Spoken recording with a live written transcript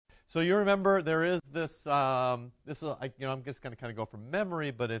So you remember there is this. This is, I'm just going to kind of go from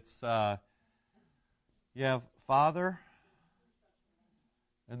memory, but it's you have Father,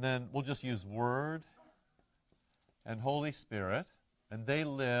 and then we'll just use Word and Holy Spirit, and they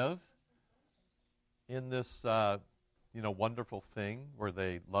live in this wonderful thing where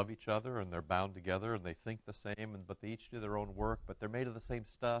they love each other and they're bound together and they think the same, but they each do their own work, but they're made of the same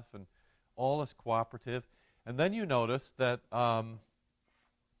stuff, and all is cooperative. And then you notice that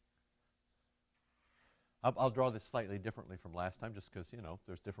I'll draw this slightly differently from last time, just because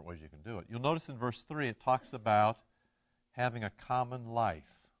there's different ways you can do it. You'll notice in verse 3 it talks about having a common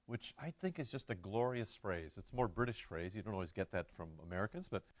life, which I think is just a glorious phrase. It's a more British phrase. You don't always get that from Americans,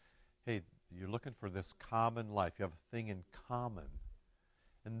 but hey, you're looking for this common life. You have a thing in common.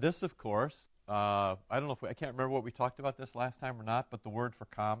 And this, of course, I don't know I can't remember what we talked about this last time or not, but the word for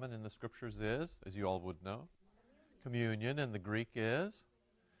common in the scriptures is, as you all would know, communion, and the Greek is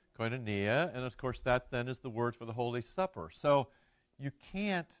koinonia, and of course that then is the word for the Holy Supper. So you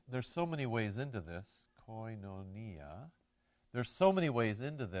can't, there's so many ways into this, koinonia. There's so many ways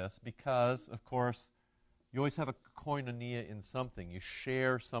into this because, of course, you always have a koinonia in something. You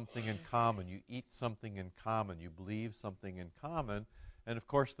share something in common. You eat something in common. You believe something in common. And, of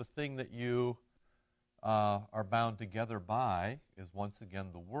course, the thing that you are bound together by is, once again,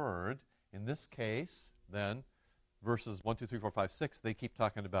 the Word. In this case, then, verses 1, 2, 3, 4, 5, 6, they keep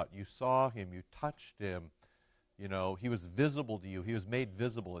talking about you saw him, you touched him, he was visible to you, he was made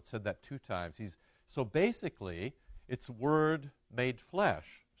visible. It said that 2 times. So basically, it's Word made flesh.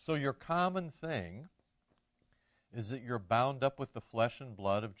 So your common thing is that you're bound up with the flesh and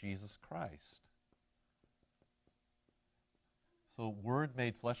blood of Jesus Christ. So Word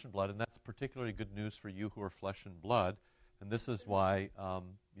made flesh and blood, and that's particularly good news for you who are flesh and blood. And this is why,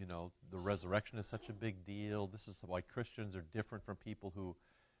 the resurrection is such a big deal. This is why Christians are different from people who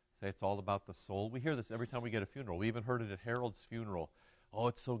say it's all about the soul. We hear this every time we get a funeral. We even heard it at Harold's funeral. Oh,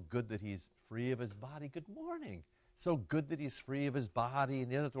 it's so good that he's free of his body. Good morning. So good that he's free of his body.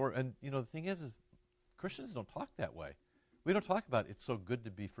 And the thing is Christians don't talk that way. We don't talk about it's so good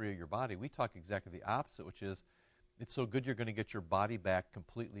to be free of your body. We talk exactly the opposite, which is it's so good you're going to get your body back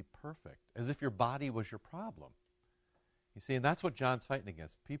completely perfect, as if your body was your problem. You see, and that's what John's fighting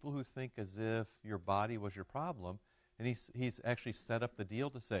against. People who think as if your body was your problem, and he's actually set up the deal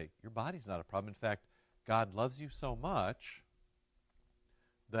to say, your body's not a problem. In fact, God loves you so much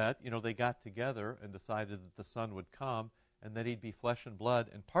that, they got together and decided that the Son would come and that he'd be flesh and blood.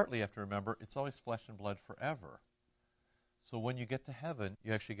 And partly you have to remember, it's always flesh and blood forever. So when you get to heaven,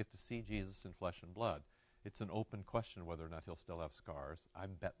 you actually get to see Jesus in flesh and blood. It's an open question whether or not he'll still have scars.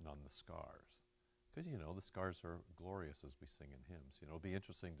 I'm betting on the scars. Because, the scars are glorious as we sing in hymns. It'll be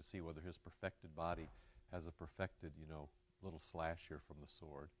interesting to see whether his perfected body has a perfected, little slash here from the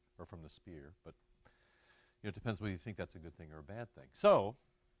sword or from the spear. But, it depends whether you think that's a good thing or a bad thing. So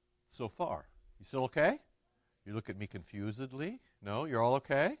far, you still okay? You look at me confusedly. No, you're all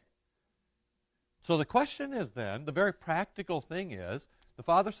okay? So the question is then, the very practical thing is, the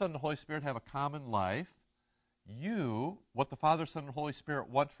Father, Son, and the Holy Spirit have a common life. What the Father, Son, and Holy Spirit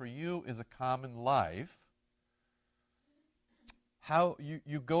want for you is a common life. How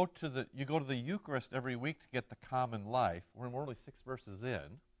you go to the Eucharist every week to get the common life. We're only 6 verses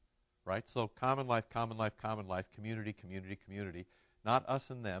in, right? So common life, common life, common life, community, community, community. Not us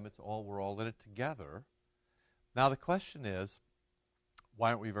and them. We're all in it together. Now the question is, why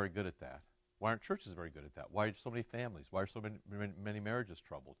aren't we very good at that? Why aren't churches very good at that? Why are so many families? Why are so many marriages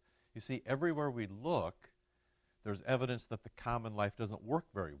troubled? You see, everywhere we look, there's evidence that the common life doesn't work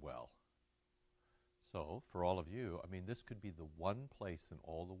very well. So, for all of you, this could be the one place in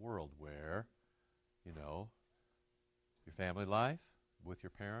all the world where, your family life with your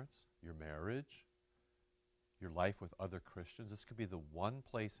parents, your marriage, your life with other Christians, this could be the one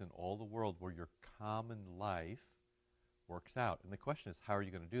place in all the world where your common life works out. And the question is, how are you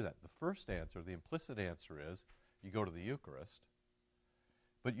going to do that? The first answer, the implicit answer is, you go to the Eucharist.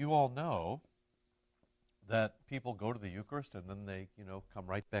 But you all know that people go to the Eucharist and then they, come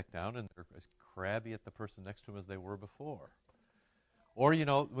right back down and they're as crabby at the person next to them as they were before. Or,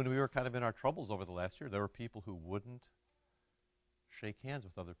 when we were kind of in our troubles over the last year, there were people who wouldn't shake hands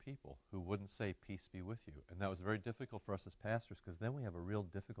with other people, who wouldn't say, peace be with you. And that was very difficult for us as pastors, because then we have a real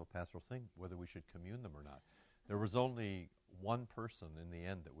difficult pastoral thing, whether we should commune them or not. There was only one person in the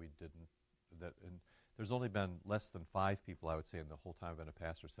end that we didn't, and there's only been less than 5 people, I would say, in the whole time I've been a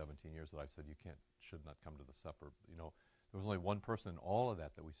pastor, 17 years, that I've said, should not come to the supper. There was only one person in all of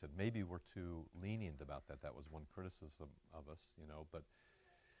that we said, maybe we're too lenient about that. That was one criticism of us, but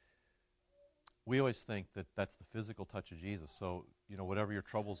we always think that that's the physical touch of Jesus. So, whatever your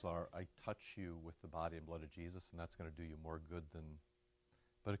troubles are, I touch you with the body and blood of Jesus, and that's going to do you more good than.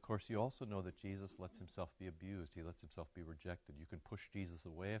 But of course, you also know that Jesus lets himself be abused. He lets himself be rejected. You can push Jesus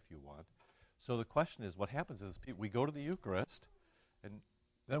away if you want. So the question is, what happens is we go to the Eucharist, and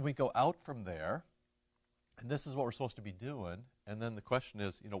then we go out from there, and this is what we're supposed to be doing. And then the question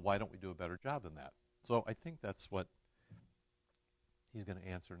is, why don't we do a better job than that? So I think that's what he's going to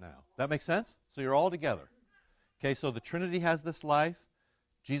answer now. That makes sense? So you're all together. Okay, so the Trinity has this life.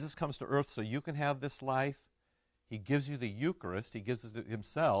 Jesus comes to earth so you can have this life. He gives you the Eucharist. He gives it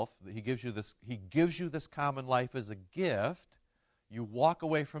himself. He gives you this common life as a gift. You walk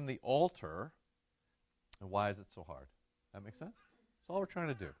away from the altar. And why is it so hard? That makes sense? That's all we're trying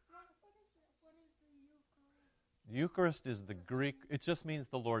to do. What is the Eucharist? The Eucharist is the Greek. It just means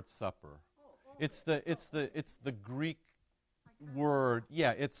the Lord's Supper. It's the Greek word.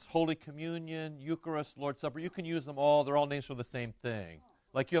 Yeah, it's Holy Communion, Eucharist, Lord's Supper. You can use them all. They're all names for the same thing.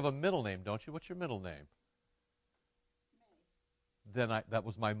 Like you have a middle name, don't you? What's your middle name? Then that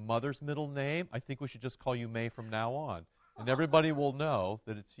was my mother's middle name. I think we should just call you May from now on, and everybody will know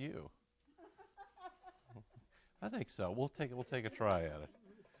that it's you. I think so. We'll take a try at it.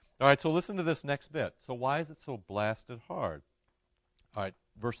 All right. So listen to this next bit. So why is it so blasted hard? All right.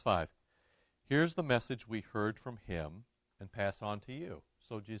 Verse 5. Here's the message we heard from him and pass on to you.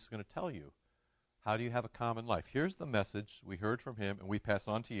 So Jesus is going to tell you, how do you have a common life? Here's the message we heard from him and we pass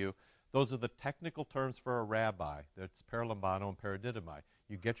on to you. Those are the technical terms for a rabbi. That's paralambano and paradidomai.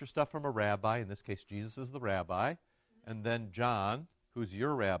 You get your stuff from a rabbi. In this case, Jesus is the rabbi. And then John, who's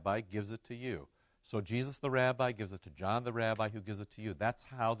your rabbi, gives it to you. So Jesus the rabbi gives it to John the rabbi, who gives it to you. That's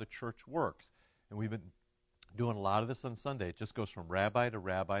how the church works. And we've been doing a lot of this on Sunday. It just goes from rabbi to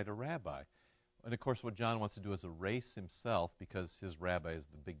rabbi to rabbi. And, of course, what John wants to do is erase himself because his rabbi is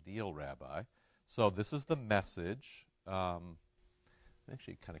the big deal rabbi. So this is the message. I'm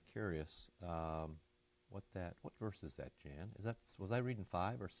actually kind of curious what verse is that, Jan? Was I reading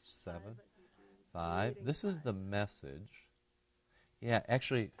 5 or 7? 5. This is the message. Yeah,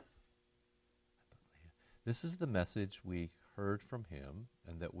 actually, this is the message we heard from him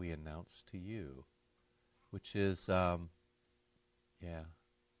and that we announced to you, which is,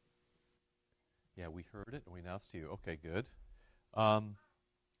 we heard it and we announced to you. Okay, good.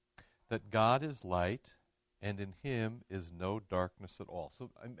 That God is light, and in him is no darkness at all. So,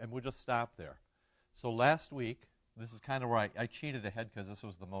 and we'll just stop there. So last week, this is kind of where I cheated ahead because this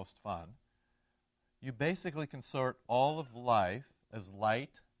was the most fun. You basically can sort all of life as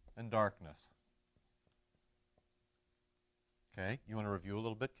light and darkness. Okay, you want to review a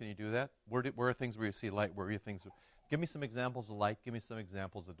little bit? Can you do that? Where are things where you see light? Where are things? Give me some examples of light. Give me some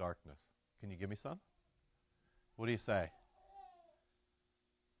examples of darkness. Can you give me some? What do you say?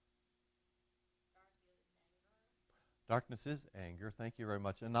 Darkness is anger. Thank you very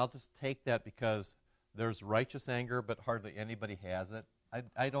much. And I'll just take that because there's righteous anger, but hardly anybody has it.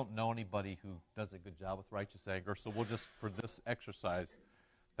 I don't know anybody who does a good job with righteous anger, so we'll just, for this exercise,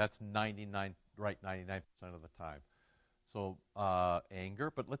 that's 99% of the time. So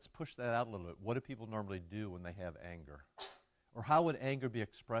anger, but let's push that out a little bit. What do people normally do when they have anger? Or how would anger be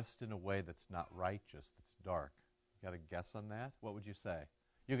expressed in a way that's not righteous, that's dark? You got a guess on that? What would you say?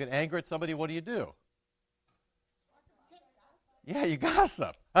 You get angry at somebody, what do you do? Yeah, you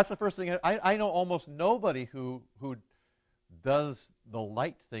gossip. That's the first thing. I know almost nobody who does the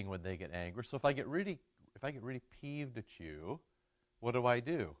light thing when they get angry. So if I get really peeved at you, what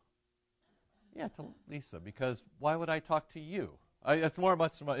do? Yeah, to Lisa, because why would I talk to you?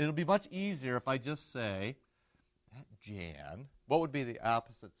 It'll be much easier if I just say, Jan. What would be the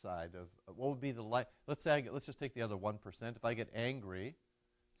opposite side of what would be the light? Let's just take the other 1%. If I get angry,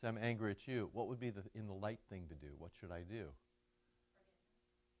 say I'm angry at you, what would be in the light thing to do? What should I do?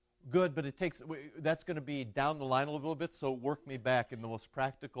 Good, but that's going to be down the line a little bit, so work me back in the most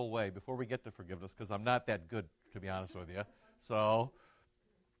practical way before we get to forgiveness, because I'm not that good, to be honest with you. So,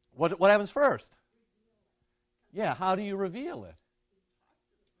 what happens first? Yeah, how do you reveal it?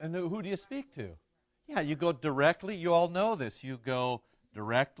 And who do you speak to? Yeah, you go directly. You all know this. You go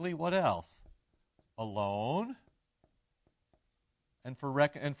directly. What else? Alone. And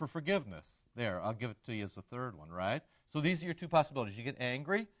for forgiveness. There, I'll give it to you as the third one, right? So these are your two possibilities. You get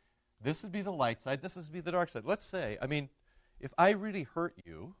angry. This would be the light side. This would be the dark side. Let's say, if I really hurt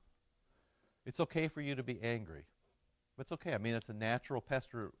you, it's okay for you to be angry. It's okay. It's a natural.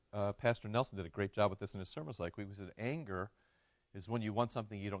 Pastor Nelson did a great job with this in his sermons. He said, anger is when you want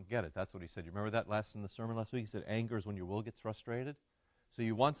something you don't get it. That's what he said. You remember that in the sermon last week? He said, anger is when your will gets frustrated. So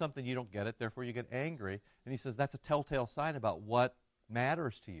you want something, you don't get it, therefore you get angry. And he says that's a telltale sign about what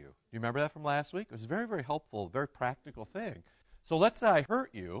matters to you. Do you remember that from last week? It was very, very helpful, very practical thing. So let's say I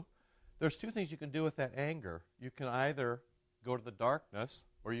hurt you. There's two things you can do with that anger. You can either go to the darkness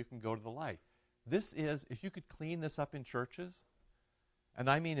or you can go to the light. This is, if you could clean this up in churches, and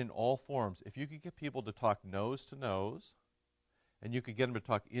I mean in all forms, if you could get people to talk nose to nose, and you could get them to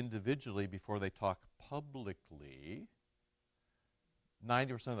talk individually before they talk publicly,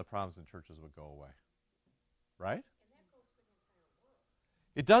 90% of the problems in churches would go away. Right?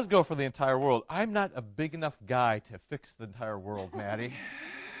 It does go for the entire world. I'm not a big enough guy to fix the entire world, Maddie.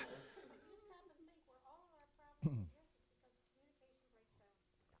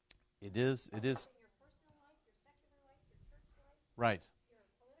 It is. Right.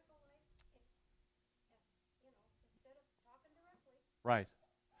 Right.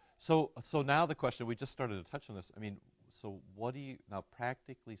 So now the question, we just started to touch on this. I mean, so what do you, now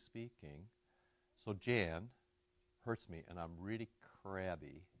practically speaking, so Jan hurts me and I'm really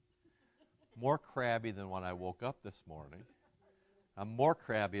crabby. More crabby than when I woke up this morning. I'm more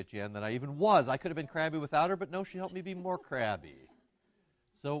crabby at Jan than I even was. I could have been crabby without her, but no, she helped me be more crabby.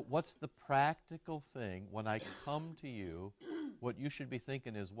 So what's the practical thing when I come to you? What you should be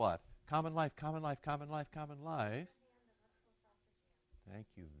thinking is what? Common life, common life, common life, common life. Thank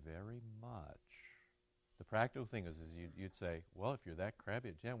you very much. The practical thing is you'd say, well, if you're that crabby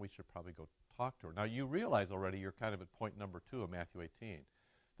at Jan, we should probably go talk to her. Now, you realize already you're kind of at point number 2 of Matthew 18.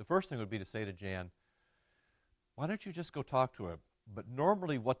 The first thing would be to say to Jan, why don't you just go talk to her? But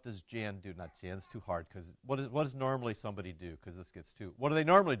normally, what does Jan do? Not Jan, it's too hard, because what does normally somebody do? Because this gets too, what do they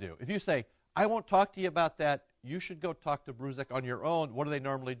normally do? If you say, I won't talk to you about that, you should go talk to Bruzek on your own, what do they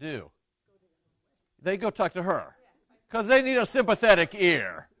normally do? They go talk to her, because they need a sympathetic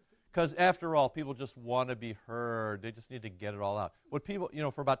ear. Because after all, people just want to be heard. They just need to get it all out. What people,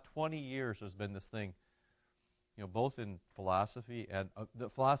 for about 20 years, there's been this thing, both in philosophy and the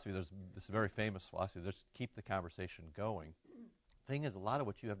philosophy, there's this very famous philosophy, just keep the conversation going. Thing is, a lot of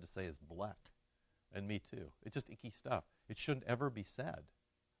what you have to say is black, and me too. It's just icky stuff. It shouldn't ever be said.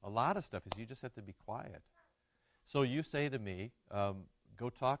 A lot of stuff is you just have to be quiet. So you say to me, go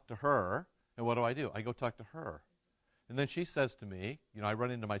talk to her, and what do? I go talk to her. And then she says to me, I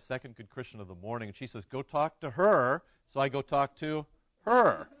run into my second good Christian of the morning, and she says, go talk to her, so I go talk to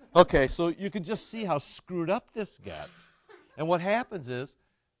her. Okay, so you can just see how screwed up this gets. And what happens is,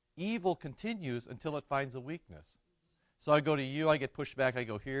 evil continues until it finds a weakness. So I go to you, I get pushed back, I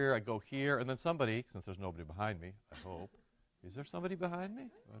go here, and then somebody, since there's nobody behind me, I hope. Is there somebody behind me?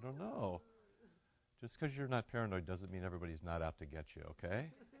 I don't know. Just because you're not paranoid doesn't mean everybody's not out to get you,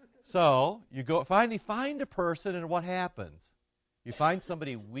 okay? So you go finally find a person, and what happens? You find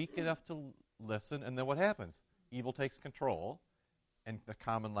somebody weak enough to listen, and then what happens? Evil takes control, and the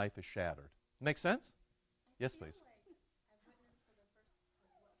common life is shattered. Make sense? Yes, please.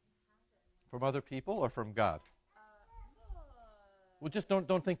 From other people or from God? Well, just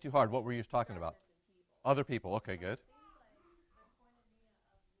don't think too hard. What were you talking about? Other people. Okay, good.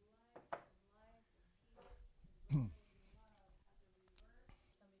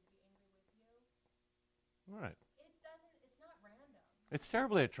 All right. It's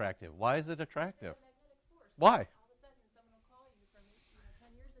terribly attractive. Why is it attractive? Why?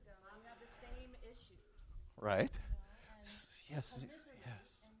 Right. Yes. Yes.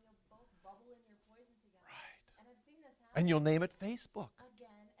 Right. And you'll name it Facebook.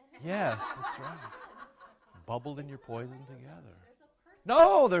 Yes, that's right. Bubble in your poison together.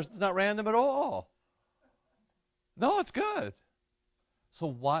 No, it's not random at all. No, it's good. So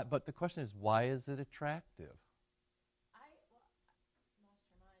why? But the question is, why is it attractive?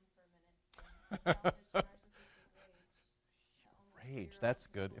 Rage. That's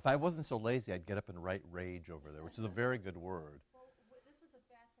good. If I wasn't so lazy, I'd get up and write rage over there, which is a very good word.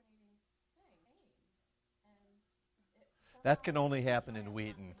 That can only happen in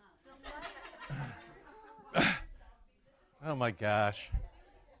Wheaton. Oh my gosh.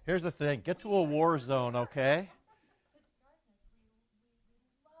 Here's the thing. Get to a war zone, okay?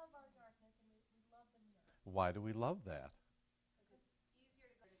 Why do we love that?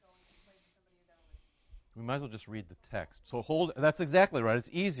 We might as well just read the text. So that's exactly right. It's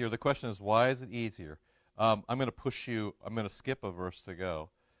easier. The question is, why is it easier? I'm going to skip a verse to go.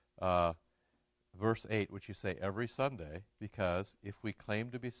 Verse 8, which you say every Sunday, because if we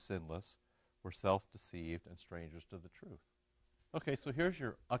claim to be sinless, we're self-deceived and strangers to the truth. Okay, so here's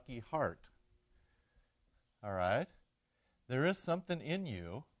your ucky heart. All right? There is something in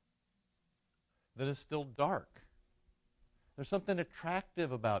you that is still dark. There's something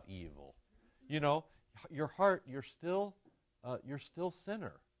attractive about evil. Your heart, you're still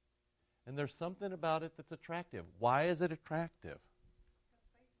sinner. And there's something about it that's attractive. Why is it attractive?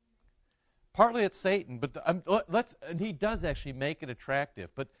 Partly it's Satan, but and he does actually make it attractive.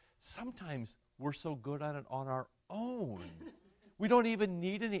 But sometimes we're so good at it on our own. We don't even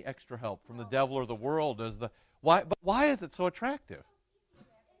need any extra help from the devil or the world. But why is it so attractive?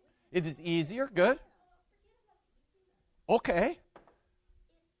 It is easier. Good. Okay.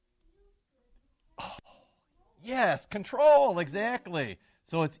 Oh, yes, control, exactly.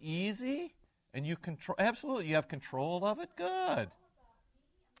 So it's easy, and you control. Absolutely, you have control of it. Good.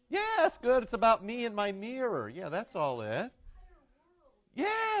 Yes, good. It's about me and my mirror. Yeah, that's all it.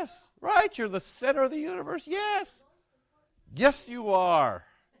 Yes, right. You're the center of the universe. Yes. Yes, you are.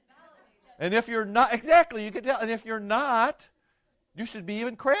 And if you're not, exactly, you can tell. And if you're not, you should be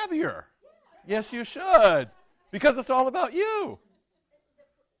even crabbier. Yes, you should. Because it's all about you.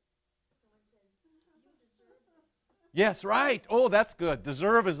 Yes, right. Oh, that's good.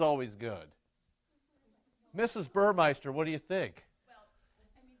 Deserve is always good. Mrs. Burmeister, what do you think?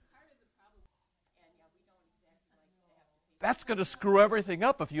 That's going to screw everything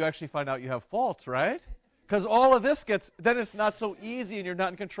up if you actually find out you have faults, right? Because all of this then it's not so easy and you're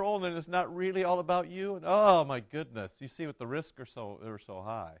not in control and then it's not really all about you. And oh my goodness, you see what the risks are so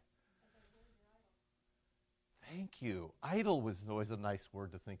high. Thank you. Idle was always a nice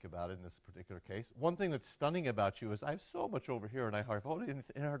word to think about in this particular case. One thing that's stunning about you is I have so much over here and I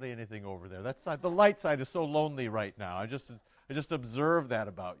hardly anything over there. That side, the light side is so lonely right now. I just observed that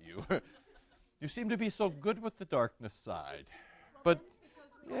about you. You seem to be so good with the darkness side. But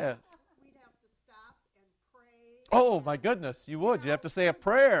yes. Oh my goodness, you would. You'd have to say a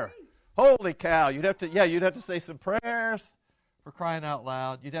prayer. Holy cow. You'd have to say some prayers for crying out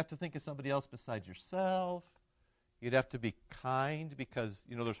loud. You'd have to think of somebody else besides yourself. You'd have to be kind because,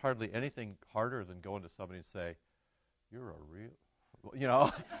 there's hardly anything harder than going to somebody and say, you're a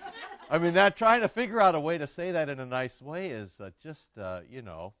real, I mean, trying to figure out a way to say that in a nice way is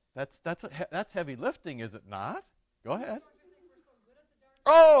that's heavy lifting, is it not? Go ahead.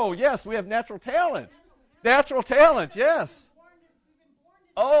 Oh, yes, we have natural talent. Natural talent, yes.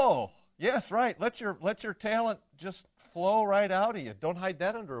 Oh, yes, right. Let your talent just flow right out of you. Don't hide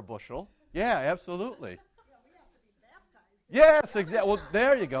that under a bushel. Yeah, absolutely. Yes, exactly. Well,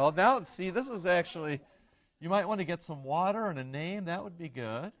 there you go. Now, see, this is actually, you might want to get some water and a name. That would be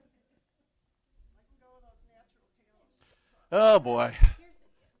good. Oh, boy.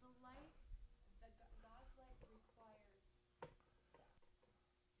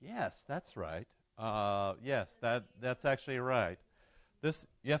 Yes, that's right. Yes, that's actually right. This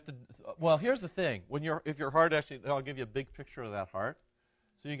you have to. Well, here's the thing. If your heart actually, I'll give you a big picture of that heart.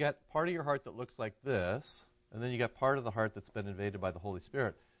 So you got part of your heart that looks like this, and then you got part of the heart that's been invaded by the Holy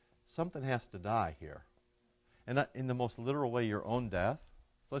Spirit. Something has to die here, and not in the most literal way, your own death.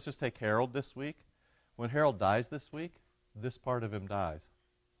 So let's just take Harold this week. When Harold dies this week, this part of him dies,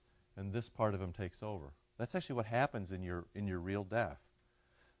 and this part of him takes over. That's actually what happens in your real death.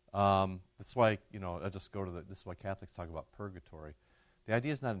 That's why I just go to this is why Catholics talk about purgatory. The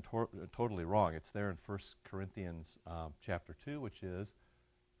idea is not totally wrong. It's there in 1 Corinthians chapter 2, which is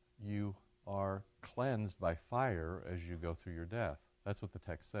you are cleansed by fire as you go through your death. That's what the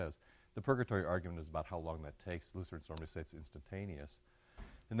text says. The purgatory argument is about how long that takes. Lutherans normally say it's instantaneous.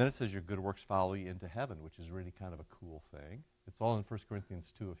 And then it says your good works follow you into heaven, which is really kind of a cool thing. It's all in 1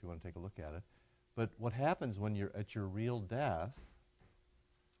 Corinthians 2 if you want to take a look at it. But what happens when you're at your real death,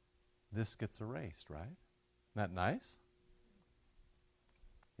 this gets erased, right? Isn't that nice?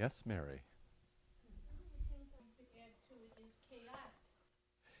 Yes, Mary?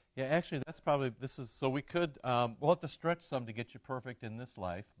 Yeah, actually, so we could, we'll have to stretch some to get you perfect in this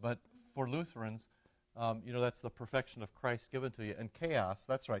life, but for Lutherans, that's the perfection of Christ given to you. And chaos,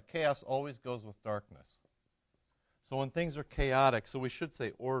 that's right, chaos always goes with darkness. So when things are chaotic, so we should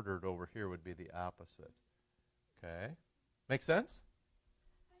say ordered over here would be the opposite. Okay? Make sense?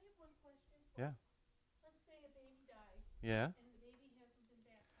 I have one question. Yeah. Let's say a baby dies. Yeah. And the baby hasn't been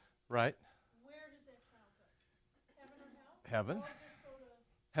baptized. Right. Where does that child go? Heaven or hell? Heaven. Or just go to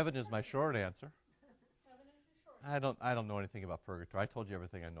Heaven is my short answer. heaven is your short answer. I don't know anything about purgatory. I told you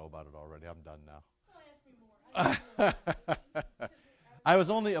everything I know about it already. I'm done now. Well, ask me more. I was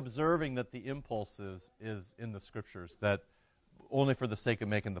only observing that the impulse is in the scriptures, that only for the sake of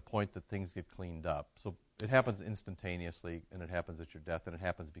making the point that things get cleaned up. So it happens instantaneously, and it happens at your death, and it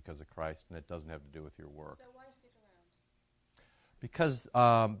happens because of Christ, and it doesn't have to do with your work. So why stick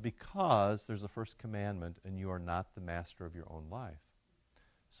around? Because there's a first commandment, and you are not the master of your own life.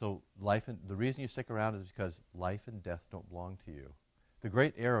 So the reason you stick around is because life and death don't belong to you. The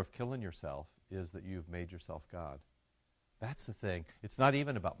great error of killing yourself is that you've made yourself God. That's the thing. It's not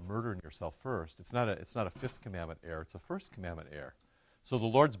even about murdering yourself first. It's not a fifth commandment error. It's a first commandment error. So the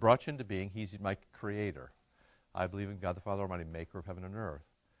Lord's brought you into being. He's my creator. I believe in God the Father Almighty, maker of heaven and earth.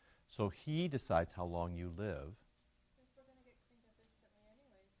 So he decides how long you live. If we're going to get cleaned up instantly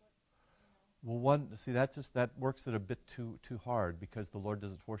anyways, Well, that works it a bit too hard, because the Lord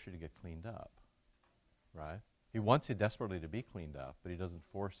doesn't force you to get cleaned up, right? He wants you desperately to be cleaned up, but he doesn't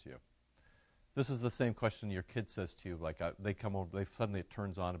force you. This is the same question your kid says to you, like they come over, suddenly it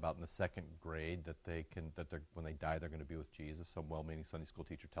turns on about in the second grade that when they die they're going to be with Jesus. Some well-meaning Sunday school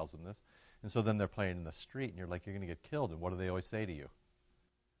teacher tells them this, and so then they're playing in the street, and you're like, you're going to get killed. And what do they always say to you?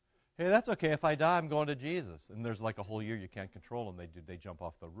 Hey, that's okay. If I die, I'm going to Jesus. And there's like a whole year you can't control them. They jump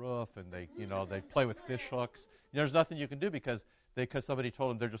off the roof, and they play with fish hooks. There's nothing you can do because somebody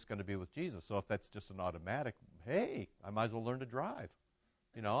told them they're just going to be with Jesus. So if that's just an automatic, hey, I might as well learn to drive.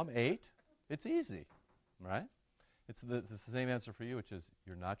 I'm 8. It's easy, right? It's the same answer for you, which is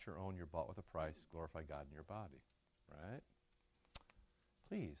you're not your own. You're bought with a price. Glorify God in your body, right?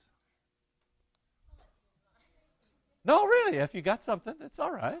 Please. No, really. If you got something, it's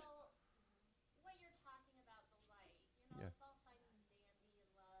all right. What you're talking about, the light, Yeah. it's all fine and dandy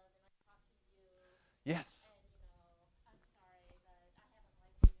and love, and I talk to you. Yes. And, I'm sorry that I haven't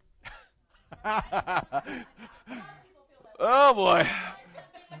liked you. a lot of people feel that. Oh, boy.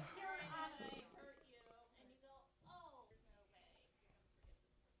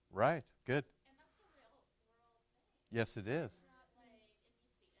 Right. Good. And that's a real world thing. Yes, it is. It's not like if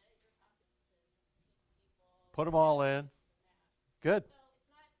you see it, you're talking to peace people. Put them all in. Good. So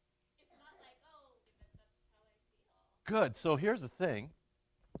it's not like, that's how I feel. Good. So here's the thing.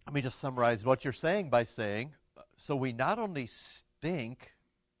 Let me just summarize what you're saying by saying, so we not only stink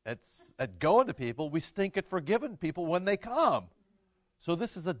at going to people, we stink at forgiving people when they come. So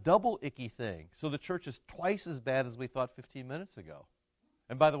this is a double icky thing. So the church is twice as bad as we thought 15 minutes ago.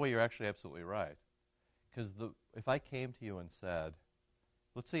 And by the way, you're actually absolutely right. Because if I came to you and said,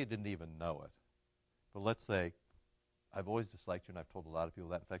 let's say you didn't even know it, but let's say, I've always disliked you, and I've told a lot of people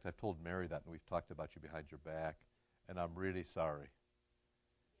that. In fact, I've told Mary that, and we've talked about you behind your back, and I'm really sorry.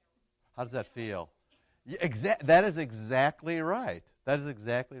 How does that feel? That is exactly right. That is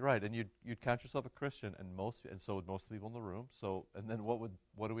exactly right. And you'd count yourself a Christian, and so would most people in the room. So, and then what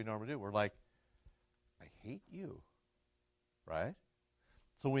do we normally do? We're like, I hate you, right?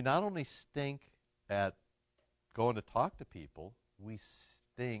 So we not only stink at going to talk to people, we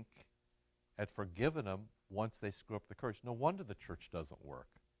stink at forgiving them once they screw up the courage. No wonder the church doesn't work,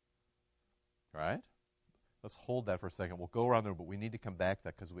 right? Let's hold that for a second. We'll go around there, but we need to come back to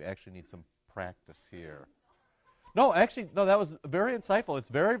that because we actually need some practice here. No, that was very insightful. It's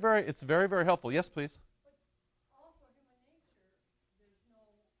very, very helpful. Yes, please. Also, human nature, there's no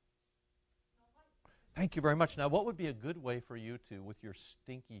light. Thank you very much. Now, what would be a good way for you to, with your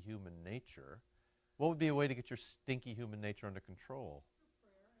stinky human nature, what would be a way to get your stinky human nature under control?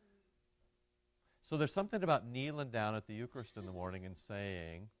 So there's something about kneeling down at the Eucharist in the morning and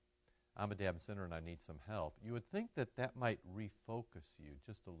saying, I'm a damn sinner and I need some help. You would think that might refocus you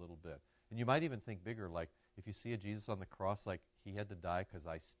just a little bit. And you might even think bigger, like if you see a Jesus on the cross, like he had to die because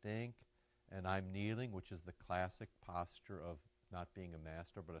I stink and I'm kneeling, which is the classic posture of not being a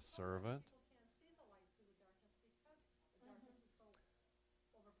master but a servant. People can't see the light through the darkness because the darkness is so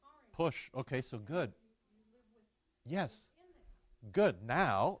overpowering. Push. Okay, so good. You live with Yes. in there. Good.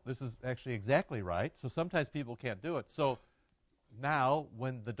 Now, this is actually exactly right. So sometimes people can't do it. So now,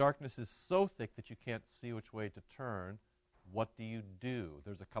 when the darkness is so thick that you can't see which way to turn, what do?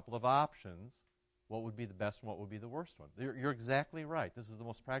 There's a couple of options. What would be the best and what would be the worst one? You're exactly right. This is the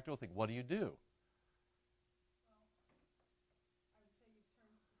most practical thing. What do? I would say you turn to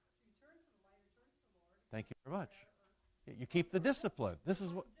the light or turn to the Lord. Thank you very much. You keep the discipline. This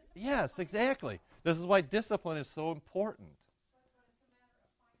is what. Yes, exactly. This is why discipline is so important. But it's a matter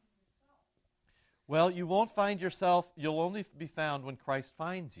of finding yourself. Well, you won't find yourself. You'll only be found when Christ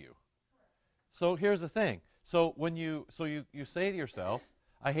finds you. So here's the thing. So when you say to yourself,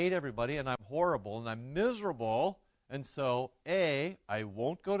 I hate everybody and I'm horrible and I'm miserable, and so A, I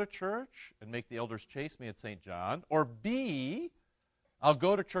won't go to church and make the elders chase me at St. John, or B, I'll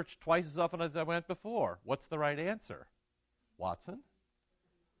go to church twice as often as I went before. What's the right answer? Watson?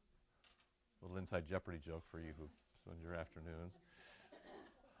 A little inside Jeopardy joke for you who spend your afternoons.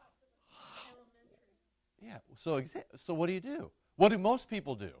 Yeah. So what do? What do most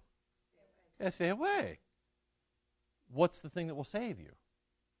people do? Yeah, stay away. What's the thing that will save you?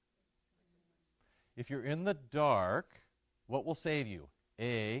 If you're in the dark, what will save you?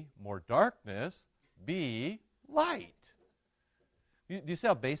 A, more darkness. B, light. Do you see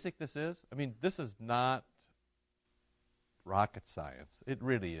how basic this is? I mean, this is not rocket science. It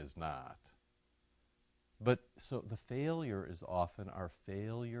really is not. But so the failure is often our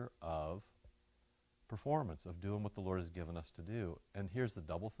failure of performance, of doing what the Lord has given us to do. And here's the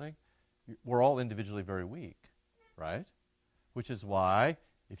double thing. We're all individually very weak, right? Which is why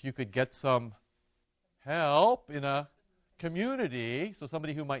if you could get some help in a community, so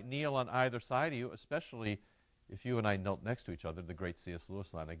somebody who might kneel on either side of you, especially if you and I knelt next to each other, the great C.S.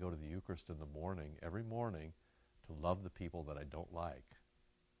 Lewis line, I go to the Eucharist in the morning, every morning, to love the people that I don't like.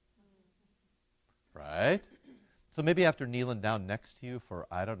 Right? So maybe after kneeling down next to you for,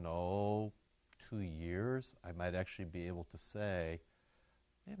 I don't know, 2 years, I might actually be able to say,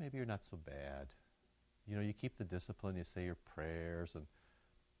 yeah, maybe you're not so bad. You know, you keep the discipline, you say your prayers, and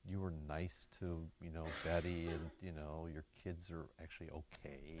you were nice to, Betty, and, your kids are actually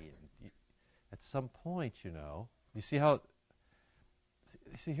okay. And at some point, you see how,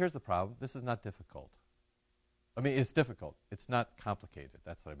 here's the problem. This is not difficult. I mean, it's difficult. It's not complicated.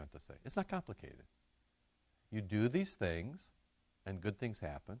 That's what I meant to say. It's not complicated. You do these things, and good things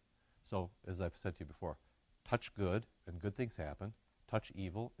happen. So, as I've said to you before, touch good, and good things happen. Touch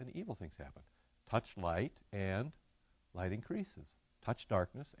evil, and evil things happen. Touch light, and light increases. Touch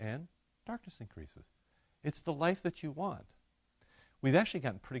darkness, and darkness increases. It's the life that you want. We've actually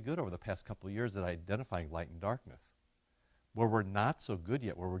gotten pretty good over the past couple of years at identifying light and darkness. Where we're not so good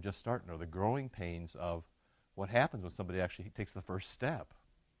yet, where we're just starting, are the growing pains of what happens when somebody actually takes the first step.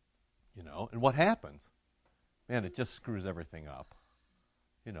 And what happens? Man, it just screws everything up.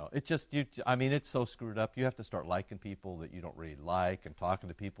 It's so screwed up. You have to start liking people that you don't really like and talking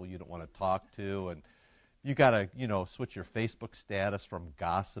to people you don't want to talk to. And you got to, switch your Facebook status from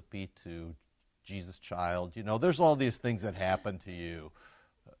gossipy to Jesus child. There's all these things that happen to you,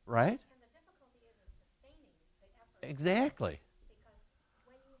 right? And the difficulty is sustaining the effort. Exactly. Because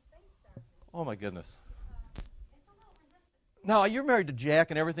when you face darkness, Oh, my goodness. it's a little resistant. Now, you're married to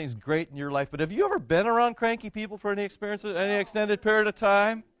Jack and everything's great in your life, but have you ever been around cranky people for any experience, any extended period of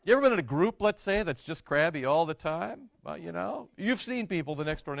time? You ever been in a group, let's say, that's just crabby all the time? Well, you've seen people, the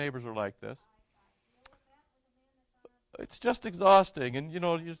next door neighbors are like this. It's just exhausting, and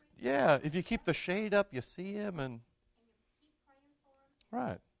if you keep the shade up, you see him, and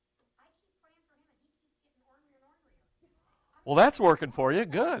right. Well, that's working for you.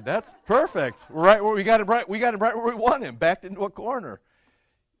 Good. That's perfect. Right where we got it right where we want him, backed into a corner.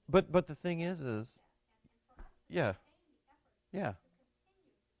 But the thing is, yeah,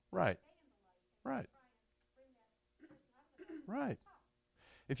 right, right, right.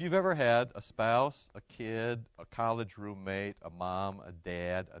 If you've ever had a spouse, a kid, a college roommate, a mom, a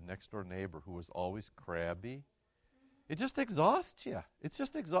dad, a next-door neighbor who was always crabby, it just exhausts you. It's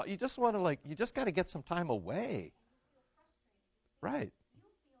just You just want to you just got to get some time away. Right.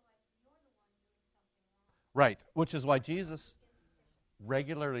 Right. Which is why Jesus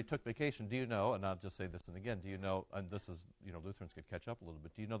regularly took vacation. Do you know, and I'll just say this and again, do you know, and this is, Lutherans could catch up a little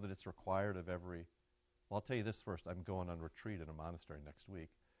bit, do you know that it's required of every, well, I'll tell you this first. I'm going on retreat in a monastery next week.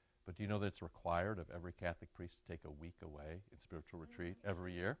 But do you know that it's required of every Catholic priest to take a week away in spiritual retreat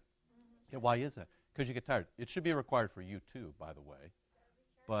every year? Yeah, why is that? Because you get tired. It should be required for you too, by the way.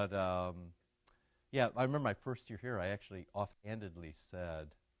 But yeah, I remember my first year here, I actually offhandedly said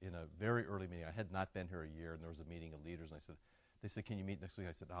in a very early meeting, I had not been here a year, and there was a meeting of leaders, and they said, can you meet next week?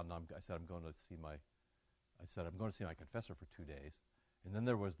 I said, oh, no, I'm going to see my confessor for 2 days. And then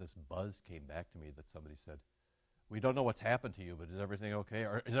there was this buzz came back to me that somebody said, we don't know what's happened to you, but is everything okay?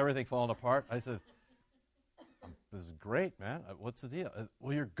 Or is everything falling apart? I said, this is great, man. What's the deal?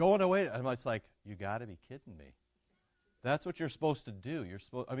 Well, you're going away. And I was like, you got to be kidding me. That's what you're supposed to do.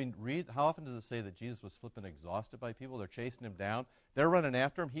 Read, how often does it say that Jesus was flipping exhausted by people? They're chasing him down. They're running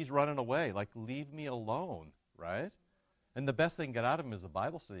after him. He's running away. Like, leave me alone, right? And the best they can get out of him is a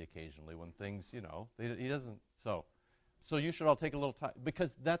Bible study occasionally when things, he doesn't. So you should all take a little time,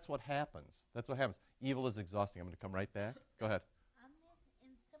 because that's what happens. That's what happens. Evil is exhausting. I'm going to come right back. Go ahead.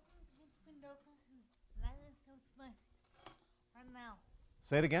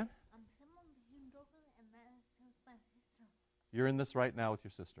 Say it again. You're in this right now with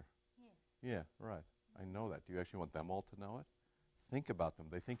your sister. Yeah, right. I know that. Do you actually want them all to know it? Think about them.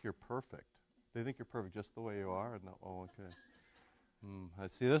 They think you're perfect. They think you're perfect just the way you are. And okay. I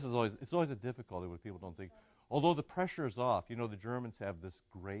see. It's always a difficulty when people don't think. Although the pressure is off. The Germans have this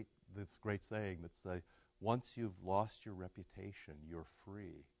great saying that say, once you've lost your reputation, you're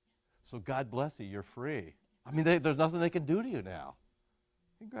free. So God bless you, you're free. There's nothing they can do to you now.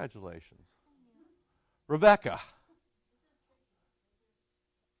 Congratulations. Rebecca.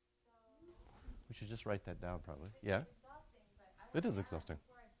 We should just write that down, probably. Yeah? It is exhausting.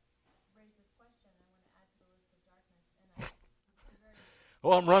 Before I raise this question, I want to add to the list of darkness. And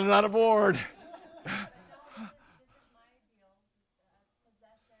Oh, I'm running out of board.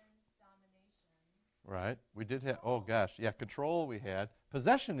 Right? We did have, oh gosh, yeah, control we had.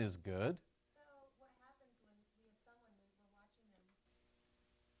 Possession is good. So what happens when we have someone that we're watching them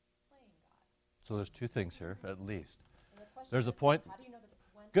playing God? So there's two things here, at least. And the question There's a is, point. how do you know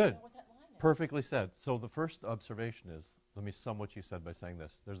when to Good. know what that line is? Perfectly said. So the first observation is, let me sum what you said by saying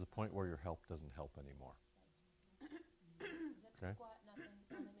this. There's a point where your help doesn't help anymore. Zip, Okay. squat, nothing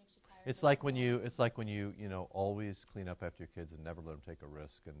only makes you tired. It's like when you always clean up after your kids and never let them take a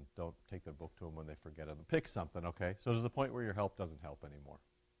risk and don't take their book to them when they forget it. Pick something, okay? So there's a point where your help doesn't help anymore.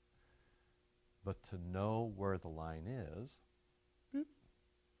 But to know where the line is,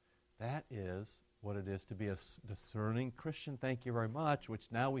 that is what it is to be a discerning Christian. Thank you very much, which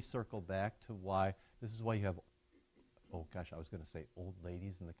now we circle back to why, this is why you have, oh gosh, I was going to say old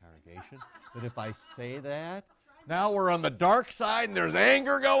ladies in the congregation. But if I say that, now we're on the dark side and there's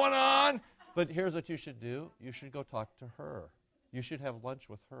anger going on. But here's what you should do. You should go talk to her. You should have lunch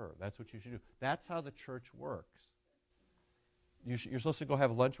with her. That's what you should do. That's how the church works. You're supposed to go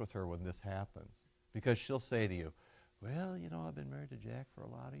have lunch with her when this happens. Because she'll say to you, well, I've been married to Jack for a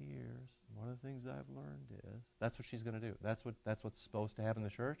lot of years. One of the things I've learned is, that's what she's going to do. That's what's supposed to happen in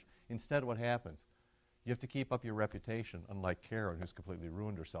the church. Instead, what happens? You have to keep up your reputation, unlike Karen, who's completely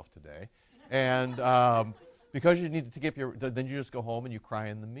ruined herself today. And because you need to keep then you just go home and you cry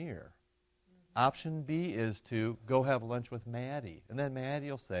in the mirror. Option B is to go have lunch with Maddie. And then Maddie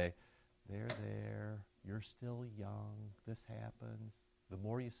will say, there, you're still young. This happens. The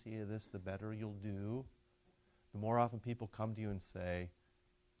more you see of this, the better you'll do. The more often people come to you and say,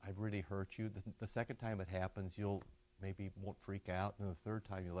 I've really hurt you. The second time it happens, you'll maybe won't freak out. And the third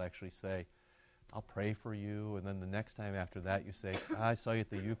time you'll actually say, I'll pray for you. And then the next time after that you say, I saw you at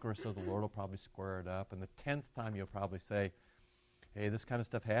the Eucharist, so the Lord will probably square it up. And the 10th time you'll probably say, hey, this kind of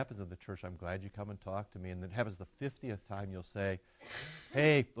stuff happens in the church. I'm glad you come and talk to me. And then it happens the 50th time you'll say,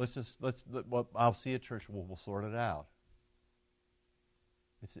 hey, I'll see you at church. We'll sort it out.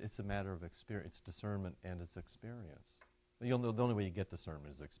 It's a matter of experience. It's discernment and it's experience. You'll know the only way you get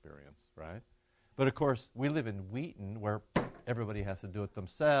discernment is experience, right? But of course, we live in Wheaton where everybody has to do it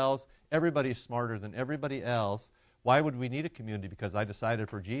themselves. Everybody's smarter than everybody else. Why would we need a community? Because I decided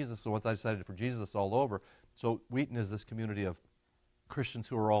for Jesus, so once I decided for Jesus, it's all over. So Wheaton is this community of Christians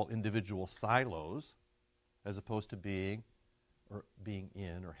who are all individual silos as opposed to being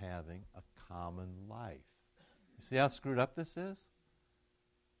in or having a common life. You see how screwed up this is?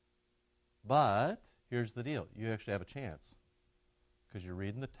 But here's the deal. You actually have a chance because you're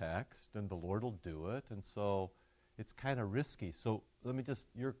reading the text and the Lord will do it. And so it's kind of risky. So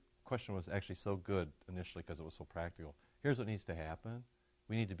your question was actually so good initially because it was so practical. Here's what needs to happen.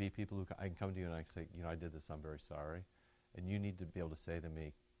 We need to be people who I can come to you and I can say, I did this, I'm very sorry. And you need to be able to say to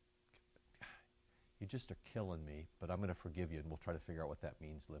me, you just are killing me, but I'm going to forgive you and we'll try to figure out what that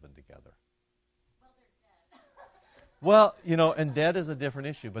means living together. Well, they're dead. Well, and dead is a different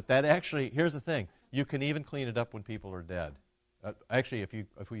issue. But that actually, here's the thing. You can even clean it up when people are dead. Actually,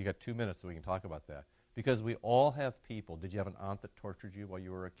 if we got 2 minutes so we can talk about that. Because we all have people. Did you have an aunt that tortured you while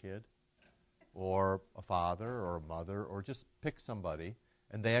you were a kid? Or a father or a mother? Or just pick somebody.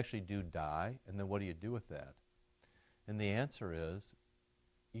 And they actually do die. And then what do you do with that? And the answer is,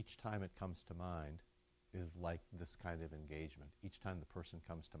 each time it comes to mind is like this kind of engagement. Each time the person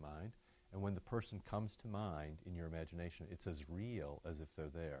comes to mind. And when the person comes to mind in your imagination, it's as real as if they're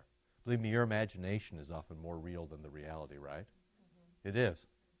there. Believe me, your imagination is often more real than the reality, right? Mm-hmm. It is.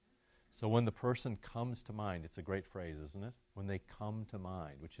 So when the person comes to mind, it's a great phrase, isn't it? When they come to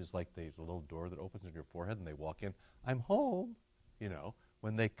mind, which is like the little door that opens in your forehead and they walk in, I'm home.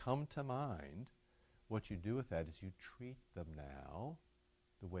 When they come to mind, what you do with that is you treat them now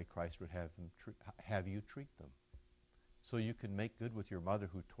the way Christ would have you treat them. So you can make good with your mother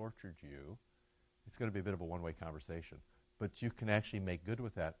who tortured you. It's going to be a bit of a one-way conversation. But you can actually make good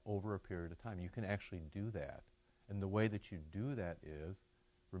with that over a period of time. You can actually do that. And the way that you do that is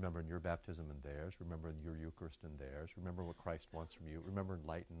remembering your baptism and theirs, remembering your Eucharist and theirs, remember what Christ wants from you, remember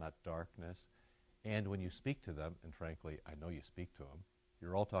light and not darkness. And when you speak to them, and frankly, I know you speak to them,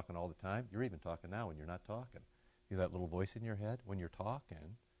 you're all talking all the time. You're even talking now when you're not talking. You have that little voice in your head. When you're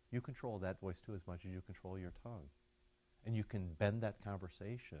talking, you control that voice too as much as you control your tongue. And you can bend that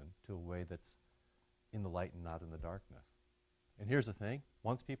conversation to a way that's in the light and not in the darkness. And here's the thing.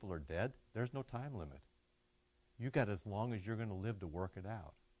 Once people are dead, there's no time limit. You got as long as you're going to live to work it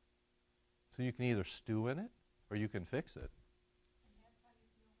out. So you can either stew in it or you can fix it. And that's how you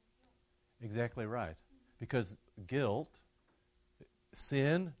deal with guilt. Exactly right. Because guilt,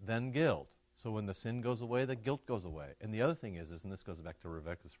 sin, then guilt. So when the sin goes away, the guilt goes away. And the other thing is, and this goes back to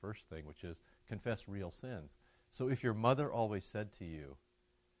Rebecca's first thing, which is confess real sins. So if your mother always said to you,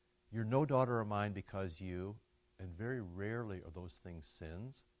 You're no daughter of mine because you, and very rarely are those things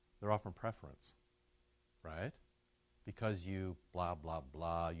sins. They're often preference, right? Because you blah, blah,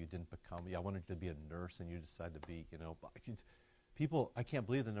 blah, you didn't become, I wanted to be a nurse and you decided to be, people, I can't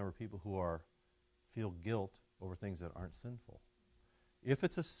believe the number of people who feel guilt over things that aren't sinful. If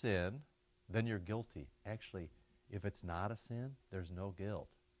it's a sin, then you're guilty. Actually, if it's not a sin, there's no guilt.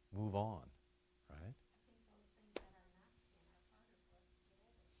 Move on, right?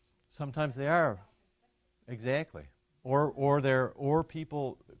 Sometimes they are. Exactly. Or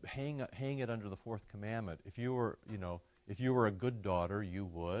people hang it under the fourth commandment. If you were a good daughter, you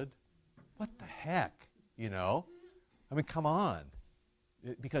would. What the heck? I mean, come on.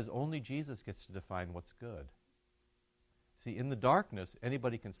 Because only Jesus gets to define what's good. See, in the darkness,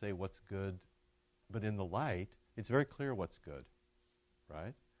 anybody can say what's good, but in the light, it's very clear what's good,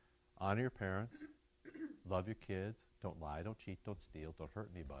 right? Honor your parents, love your kids, don't lie, don't cheat, don't steal, don't hurt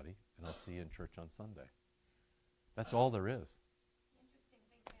anybody, and I'll see you in church on Sunday. That's all there is. The interesting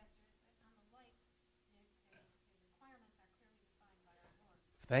thing, Pastor, is that on the light, the requirements are clearly defined by our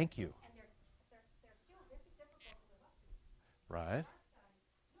Lord. Thank you. And they're still very difficult to live up to. Right. On the dark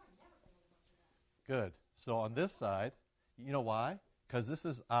side, you are never going to live up to that. Good. So on this side, you know why? Because this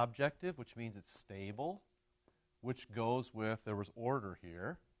is objective, which means it's stable, which goes with, there was order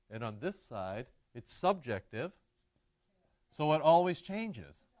here. And on this side, it's subjective, so it always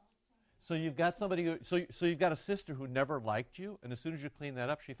changes. So you've got somebody who, so you've got a sister who never liked you, and as soon as you clean that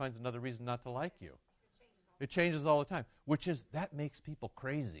up, she finds another reason not to like you. It changes all the time, that makes people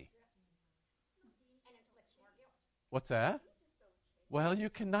crazy. What's that? Well,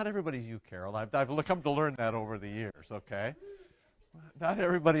 not everybody's you, Carol. I've come to learn that over the years, okay? Not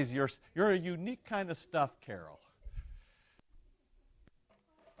everybody's yours. You're a unique kind of stuff, Carol.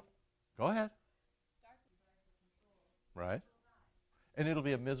 Go ahead. Right? And it'll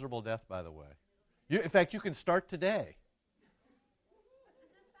be a miserable death, by the way. In fact, you can start today. But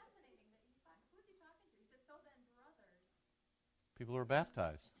this is fascinating that who's he talking to? He says, so then, brothers. People who are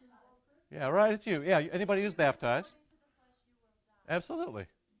baptized. Yeah, right, it's you. Yeah, anybody who's baptized. Absolutely.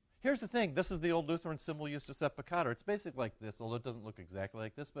 Here's the thing. This is the old Lutheran symbol Justus et peccator. It's basically like this, although it doesn't look exactly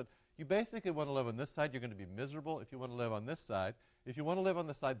like this. But you basically want to live on this side, you're going to be miserable. If you want to live on this side, if you want to live on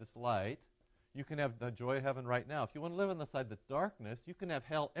the side that's light, you can have the joy of heaven right now. If you want to live on the side that's darkness, you can have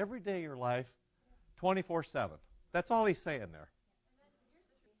hell every day of your life, 24/7. That's all he's saying there.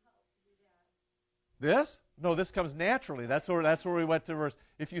 This? No, this comes naturally. That's where we went to verse.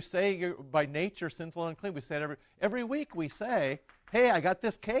 If you say you're by nature sinful and unclean, we say it every week. We say, "Hey, I got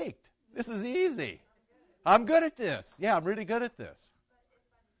this caked. This is easy. I'm good at this. Yeah, I'm really good at this."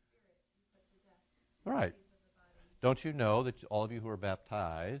 Right. Don't you know that all of you who are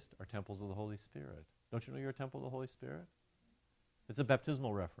baptized are temples of the Holy Spirit? Don't you know you're a temple of the Holy Spirit? It's a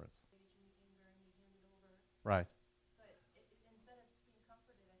baptismal reference. Right. But instead of being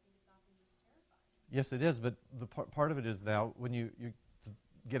comforted, I think it's often just terrifying. Yes, it is, but the part of it is now when you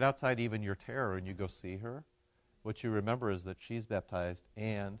get outside even your terror and you go see her, what you remember is that she's baptized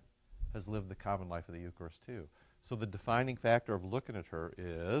and has lived the common life of the Eucharist too. So the defining factor of looking at her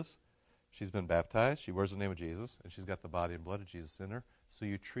is she's been baptized, she wears the name of Jesus, and she's got the body and blood of Jesus in her. So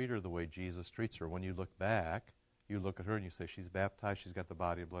you treat her the way Jesus treats her. When you look back, you look at her and you say, she's baptized, she's got the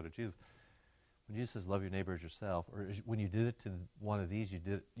body and blood of Jesus. When Jesus says, love your neighbor as yourself, or when you did it to one of these, you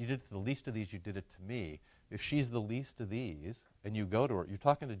did it to the least of these, you did it to me. If she's the least of these, and you go to her, you're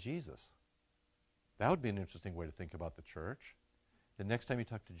talking to Jesus. That would be an interesting way to think about the church. The next time you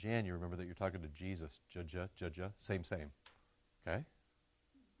talk to Jan, you remember that you're talking to Jesus. Judja, same. Okay?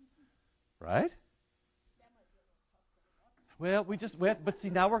 Right? Well, but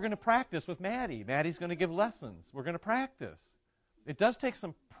see, now we're going to practice with Maddie. Maddie's going to give lessons. We're going to practice. It does take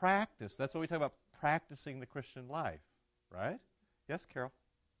some practice. That's what we talk about, practicing the Christian life. Right? Yes, Carol?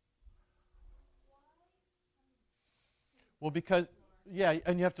 Well, because, yeah,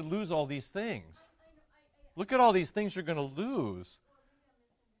 and you have to lose all these things. Look at all these things you're going to lose.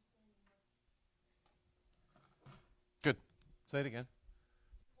 Good. Say it again.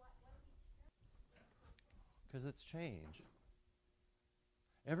 Because it's change.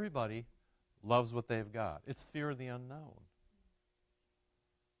 Everybody loves what they've got. It's fear of the unknown.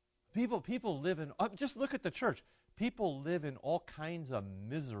 People live in, just look at the church. People live in all kinds of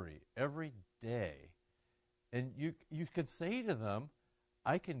misery every day. And you could say to them,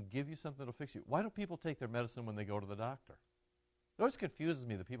 I can give you something that'll fix you. Why don't people take their medicine when they go to the doctor? It always confuses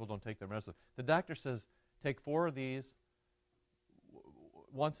me that people don't take their medicine. The doctor says, take 4 of these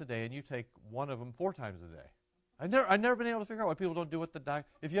once a day, and you take 1 of them 4 times a day. I've never been able to figure out why people don't do what the doctor.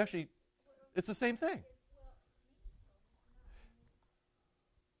 If you actually, it's the same thing.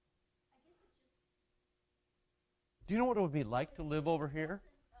 Do you know what it would be like to live over here?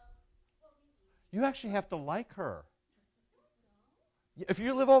 You actually have to like her. If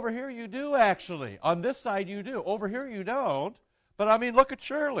you live over here, you do actually. On this side, you do. Over here, you don't. But I mean, look at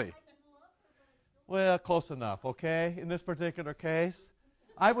Shirley. Well, close enough, okay? In this particular case,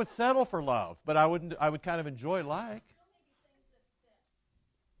 I would settle for love, but I wouldn't. I would kind of enjoy like.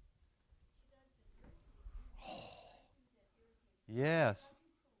 Yes.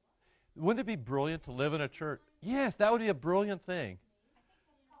 Wouldn't it be brilliant to live in a church? Yes, that would be a brilliant thing.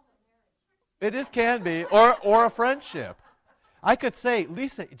 It is can be, or a friendship. I could say,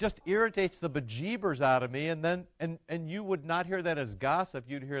 Lisa, it just irritates the bejeebers out of me, and then and you would not hear that as gossip.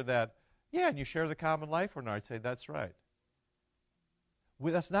 You'd hear that, yeah, and you share the common life with her. I'd say, that's right.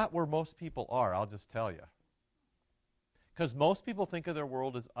 That's not where most people are, I'll just tell you. Because most people think of their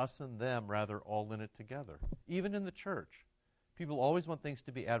world as us and them, rather all in it together. Even in the church. People always want things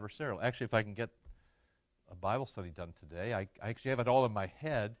to be adversarial. Actually, if I can get a Bible study done today, I actually have it all in my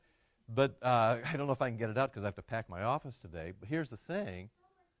head, but I don't know if I can get it out because I have to pack my office today. But here's the thing.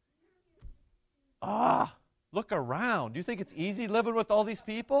 Look around. Do you think it's easy living with all these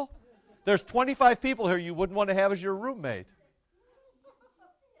people? There's 25 people here you wouldn't want to have as your roommate.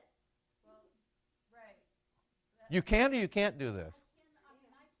 You can or you can't do this?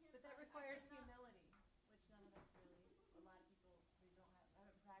 But that requires humility, which none of us really, a lot of people, we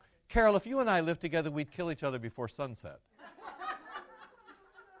haven't practiced. Carol, if you and I lived together, we'd kill each other before sunset.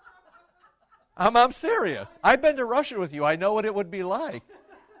 I'm serious. I've been to Russia with you. I know what it would be like.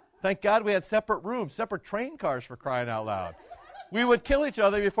 Thank God we had separate rooms, separate train cars, for crying out loud. We would kill each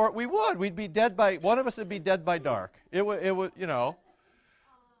other before we would. We'd be dead by one of us would be dead by dark. It would, you know.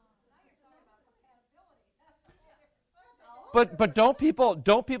 But don't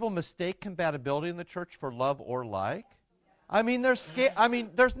people mistake compatibility in the church for love or like? I mean, there's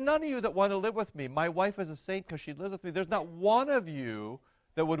none of you that want to live with me. My wife is a saint because she lives with me. There's not one of you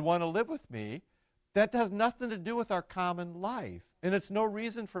that would want to live with me. That has nothing to do with our common life, and it's no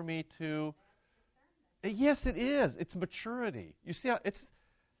reason for me to. Yes, it is. It's maturity. You see how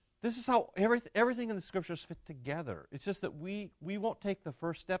this is how everything in the scriptures fit together. It's just that we won't take the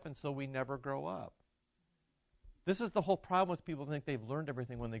first step, and so we never grow up. This is the whole problem with people who think they've learned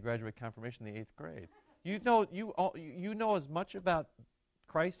everything when they graduate confirmation in the 8th grade. You know as much about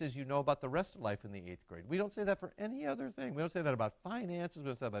Christ as you know about the rest of life in the 8th grade. We don't say that for any other thing. We don't say that about finances. We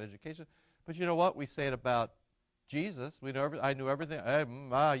don't say that about education. But you know what? We say it about Jesus. I knew everything. I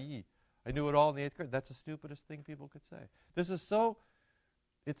knew it all in the 8th grade. That's the stupidest thing people could say. This is so.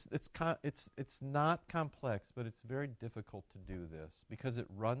 It's not complex, but it's very difficult to do this because it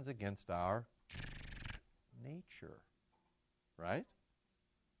runs against our nature. Right?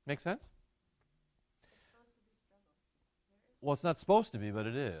 Make sense? Well, it's not supposed to be, but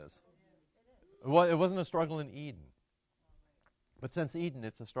it is. Well, it wasn't a struggle in Eden. But since Eden,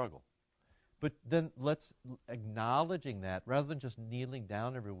 it's a struggle. But then let's acknowledging that, rather than just kneeling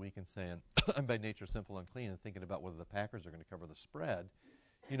down every week and saying, I'm by nature sinful and unclean, and thinking about whether the Packers are going to cover the spread,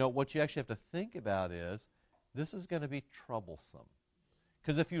 what you actually have to think about is, this is going to be troublesome.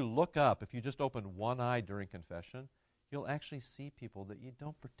 Because if you look up, if you just open one eye during confession, you'll actually see people that you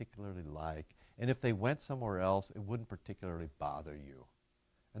don't particularly like. And if they went somewhere else, it wouldn't particularly bother you.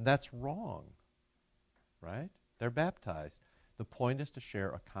 And that's wrong, right? They're baptized. The point is to share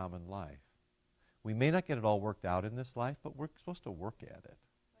a common life. We may not get it all worked out in this life, but we're supposed to work at it.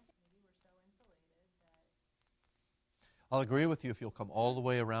 I'll agree with you if you'll come all the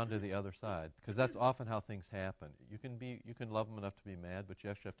way around to the other side, because that's often how things happen. You can love them enough to be mad, but you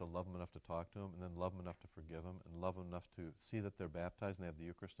actually have to love them enough to talk to them, and then love them enough to forgive them, and love them enough to see that they're baptized and they have the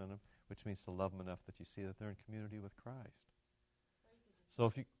Eucharist in them, which means to love them enough that you see that they're in community with Christ. So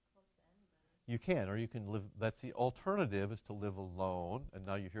if you can, or you can live. That's the alternative, is to live alone. And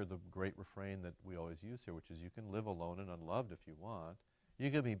now you hear the great refrain that we always use here, which is you can live alone and unloved if you want.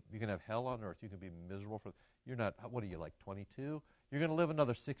 You can have hell on earth. You can be miserable for. You're not. What are you, like 22? You're going to live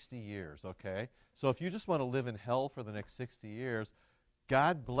another 60 years, okay? So if you just want to live in hell for the next 60 years,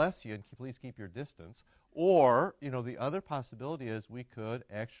 God bless you, and please keep your distance. Or the other possibility is we could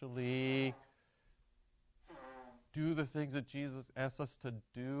actually do the things that Jesus asks us to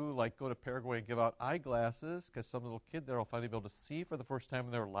do, like go to Paraguay and give out eyeglasses, because some little kid there will finally be able to see for the first time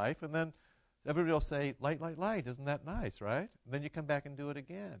in their life, and then everybody will say, light, light, light. Isn't that nice, right? And then you come back and do it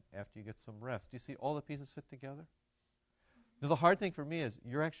again after you get some rest. Do you see all the pieces fit together? Now, the hard thing for me is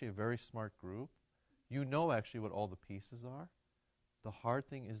you're actually a very smart group. You know actually what all the pieces are. The hard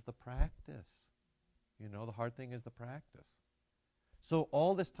thing is the practice. The hard thing is the practice. So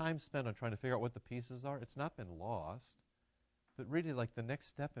all this time spent on trying to figure out what the pieces are, it's not been lost. But really, like, the next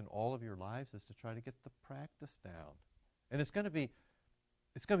step in all of your lives is to try to get the practice down. And it's going to be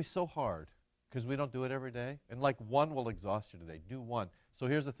so hard because we don't do it every day. And like one will exhaust you today. Do one. So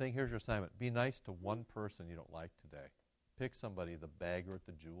here's the thing. Here's your assignment. Be nice to one person you don't like today. Pick somebody, the beggar at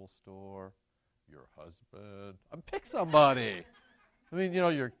the jewel store, your husband. Pick somebody. I mean,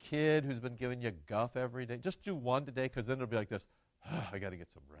 your kid who's been giving you guff every day. Just do one today because then it'll be like this. I got to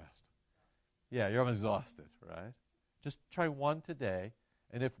get some rest. Yeah, you're exhausted, right? Just try one today.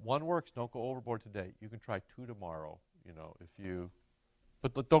 And if one works, don't go overboard today. You can try two tomorrow,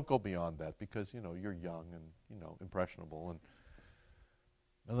 but don't go beyond that because, you're young and, impressionable. And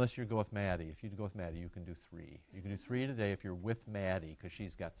unless you go with Maddie. If you go with Maddie, you can do three. You can do three today if you're with Maddie because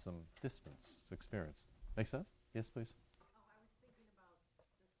she's got some distance experience. Make sense? Yes, please. Oh, I was thinking about the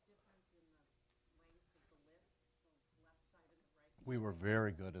difference in the length of the list, the left side and the right side. We were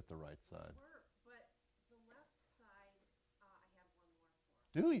very good at the right side. We were, but the left side, I have one more for.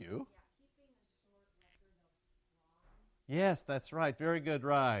 Do you? Yeah, keeping a short record of wrong. Yes, that's right. Very good.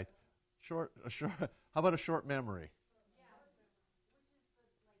 Right. Short. How about a short memory? Yeah, which is the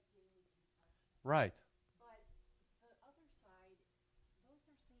daily discussion. Right. But the other side, those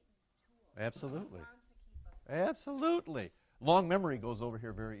are Satan's tools. Absolutely. He wants to keep us. Absolutely. Long memory goes over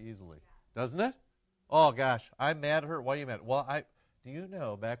here very easily, doesn't it? Oh gosh, I'm mad at her. Why are you mad? Well, do you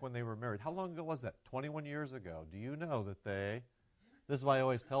know back when they were married? How long ago was that? 21 years ago. Do you know that This is why I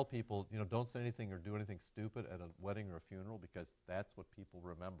always tell people, don't say anything or do anything stupid at a wedding or a funeral because that's what people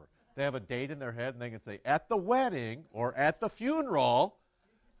remember. They have a date in their head and they can say, at the wedding or at the funeral.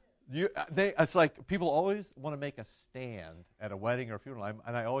 It's like people always want to make a stand at a wedding or a funeral.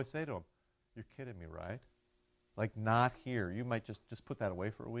 And I always say to them, you're kidding me, right? Like, not here. You might just put that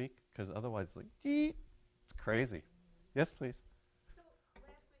away for a week because otherwise, it's crazy. Yes, please. So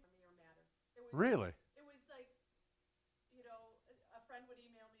last week on Your Matter. Really? It was like, a friend would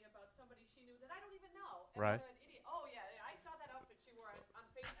email me about somebody she knew that I don't even know. And Right. what an idiot. Oh, yeah, I saw that outfit she wore on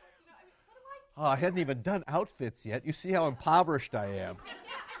Facebook. What am I? Oh, I hadn't even done outfits yet. You see how impoverished I am. But it was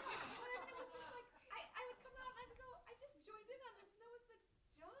just like, I would come out and I would go, I just joined in on this, and that was the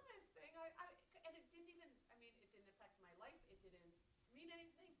dumbest thing. And it didn't even, it didn't affect my life. It didn't mean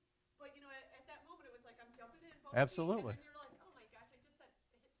anything. But, at that moment, it was like I'm jumping in. Absolutely. And you're like, oh, my gosh, I just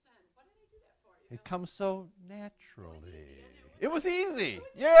hit send. Why did I do that for? It comes so naturally. It was easy.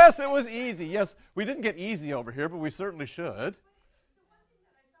 Yes, it was easy. Yes, we didn't get easy over here, but we certainly should. The one thing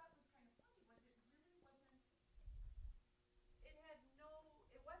that I thought was kind of funny was it really wasn't.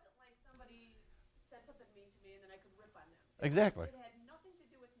 It wasn't like somebody said something mean to me and then I could rip on them. Exactly. It had nothing to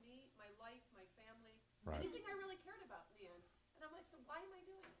do with me, my life, my family, Right. anything I really cared about in the end. And I'm like, so why am I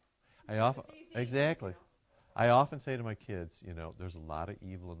doing it? It's easy. exactly. I often say to my kids, there's a lot of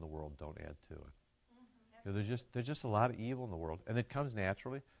evil in the world. Don't add to it. There's just a lot of evil in the world, and it comes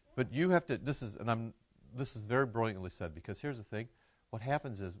naturally. But you have to. This is very brilliantly said because here's the thing: what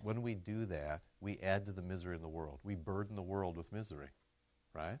happens is when we do that, we add to the misery in the world. We burden the world with misery,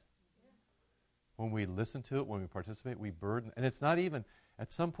 right? When we listen to it, when we participate, we burden, and it's not even.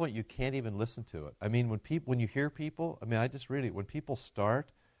 At some point, you can't even listen to it. When you hear people, when people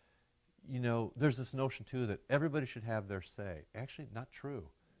start, there's this notion too that everybody should have their say. Actually, not true,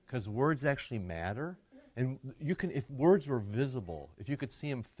 because words actually matter. And if words were visible, if you could see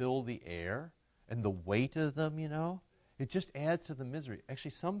them fill the air and the weight of them, it just adds to the misery.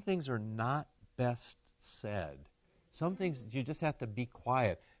 Actually, some things are not best said. Some things you just have to be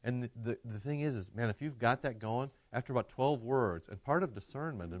quiet. And the thing is, man, if you've got that going, after about 12 words, and part of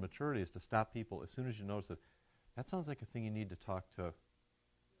discernment and maturity is to stop people as soon as you notice it. That sounds like a thing you need to talk to.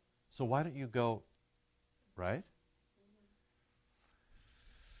 So why don't you go, right?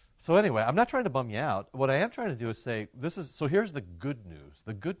 So anyway, I'm not trying to bum you out. What I am trying to do is say, here's the good news.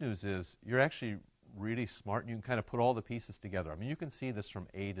 The good news is you're actually really smart and you can kind of put all the pieces together. You can see this from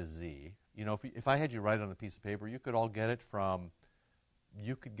A to Z. If I had you write on a piece of paper, you could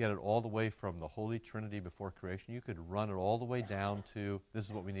get it all the way from the Holy Trinity before creation. You could run it all the way down to this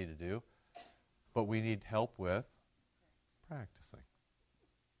is what we need to do. But we need help with practicing.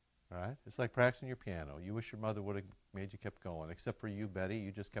 Right? It's like practicing your piano. You wish your mother would have made you kept going. Except for you, Betty,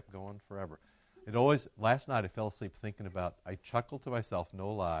 you just kept going forever. Last night I fell asleep thinking about, I chuckled to myself,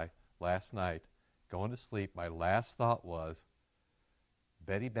 no lie, last night, going to sleep, my last thought was,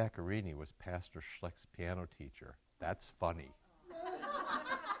 Betty Baccarini was Pastor Schleck's piano teacher. That's funny.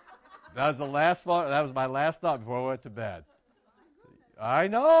 That was my last thought before I went to bed. I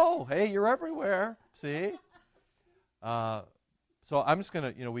know. Hey, you're everywhere. See? So I'm just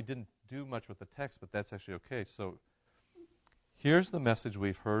going to, we didn't do much with the text, but that's actually okay. So Here's the message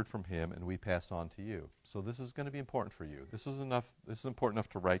we've heard from him and we pass on to you. So this is going to be important for you. This is important enough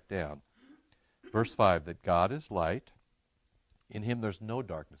to write down. Verse 5, that God is light. In him there's no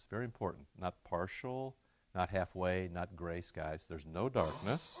darkness. Very important. Not partial, not halfway, not gray skies. There's no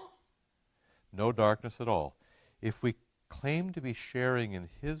darkness. No darkness at all. If we claim to be sharing in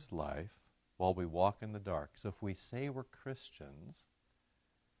his life while we walk in the dark, so if we say we're Christians,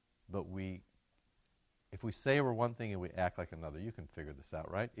 but if we say we're one thing and we act like another, you can figure this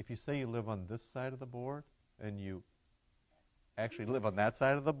out, right? If you say you live on this side of the board and you actually live on that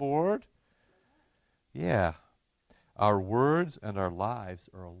side of the board, yeah, our words and our lives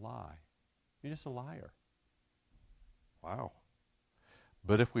are a lie. You're just a liar. Wow.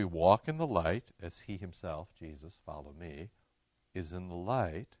 But if we walk in the light, as he himself, Jesus, follow me, is in the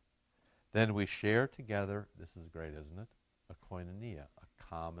light, then we share together, this is great, isn't it? A koinonia, a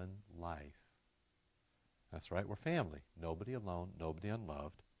common life. That's right, we're family. Nobody alone, nobody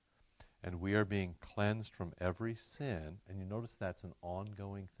unloved. And we are being cleansed from every sin. And you notice that's an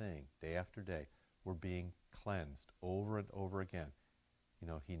ongoing thing, day after day. We're being cleansed over and over again. You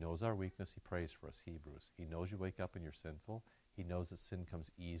know, he knows our weakness. He prays for us, Hebrews. He knows you wake up and you're sinful. He knows that sin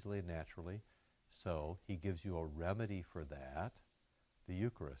comes easily and naturally. So he gives you a remedy for that, the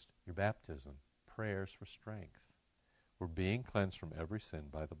Eucharist, your baptism, prayers for strength. We're being cleansed from every sin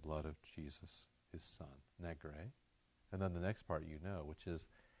by the blood of Jesus, his Son. Isn't that great? And then the next part you know, which is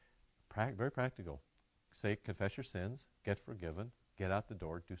very practical. Say, confess your sins, get forgiven, get out the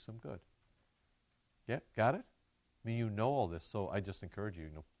door, do some good. Yeah, got it? I mean, you know all this, so I just encourage you,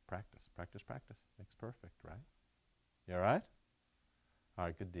 practice. Practice makes perfect, right? You all right? All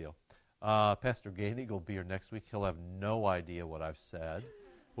right, good deal. Pastor Gainig will be here next week. He'll have no idea what I've said.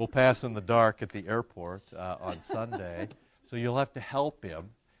 We'll pass in the dark at the airport on Sunday, so you'll have to help him.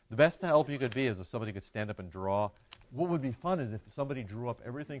 The best help you could be is if somebody could stand up and draw. What would be fun is if somebody drew up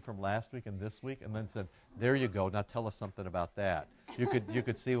everything from last week and this week and then said, there you go, now tell us something about that. You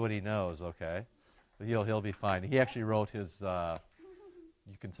could see what he knows, okay? He'll be fine. He actually wrote his,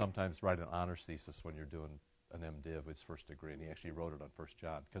 you can sometimes write an honors thesis when you're doing an MDiv, his first degree, and he actually wrote it on 1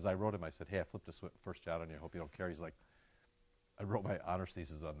 John. Because I wrote him, I said, hey, I flipped to 1 John on you, I hope you don't care. He's like, I wrote my honors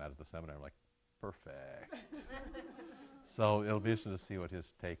thesis on that at the seminar. I'm like, perfect. So it'll be interesting to see what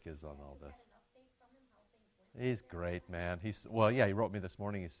his take is on all this. He's great, man. He wrote me this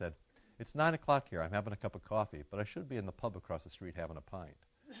morning. He said, it's 9 o'clock here. I'm having a cup of coffee, but I should be in the pub across the street having a pint.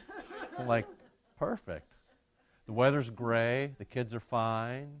 I'm like, perfect. The weather's gray. The kids are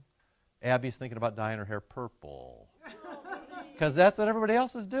fine. Abby's thinking about dyeing her hair purple. Because that's what everybody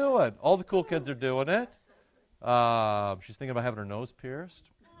else is doing. All the cool kids are doing it. She's thinking about having her nose pierced.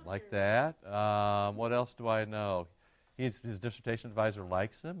 Like that. What else do I know? His dissertation advisor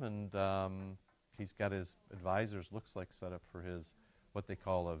likes him, and he's got his advisors, looks like, set up for his, what they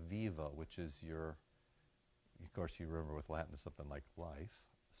call a viva, which is your, of course, you remember with Latin is something like life.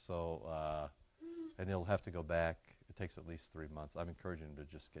 So, and he'll have to go back. It takes at least 3 months. I'm encouraging him to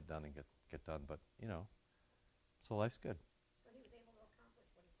just get done and get done. But, so life's good. So he was able to accomplish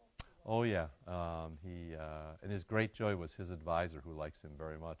what he hoped he would. Oh, yeah. And his great joy was his advisor, who likes him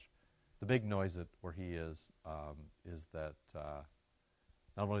very much. The big noise where he is that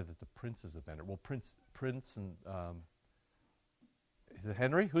not only that the princes have been there. Well, Prince and is it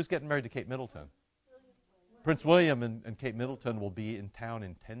Henry? Who's getting married to Kate Middleton? Prince William and Kate Middleton will be in town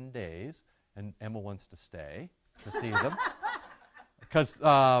in 10 days, and Emma wants to stay to see them. Because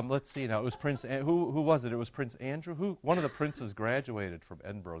let's see now, it was Prince. Who was it? It was Prince Andrew. One of the princes graduated from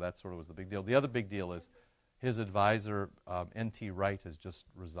Edinburgh. That sort of was the big deal. The other big deal is his advisor, N.T. Wright, has just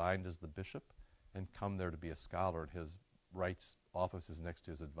resigned as the bishop and come there to be a scholar. And his Wright's office is next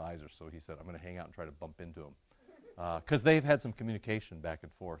to his advisor, so he said, I'm going to hang out and try to bump into him. Because they've had some communication back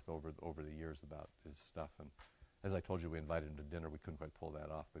and forth over the years about his stuff. And as I told you, we invited him to dinner. We couldn't quite pull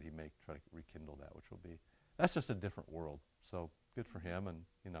that off, but he may try to rekindle that, which will be, that's just a different world. So good for him, and,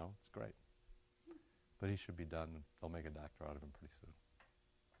 it's great. But he should be done. They'll make a doctor out of him pretty soon.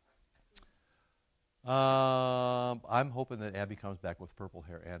 I'm hoping that Abby comes back with purple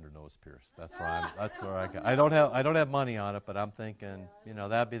hair and her nose pierced. That's where I got. I don't have money on it, but I'm thinking,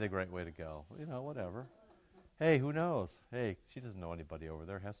 that'd be the great way to go. Whatever. Hey, who knows? Hey, she doesn't know anybody over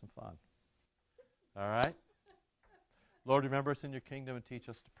there. Have some fun. All right? Lord, remember us in your kingdom and teach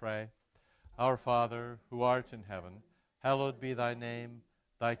us to pray. Our Father, who art in heaven, hallowed be thy name.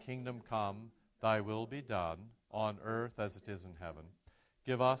 Thy kingdom come, thy will be done, on earth as it is in heaven.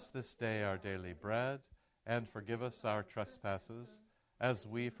 Give us this day our daily bread, and forgive us our trespasses, as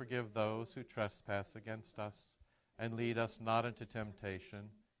we forgive those who trespass against us. And lead us not into temptation,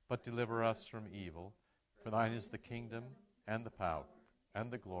 but deliver us from evil. For thine is the kingdom, and the power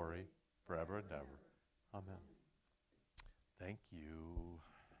and the glory forever and ever. Amen. Thank you.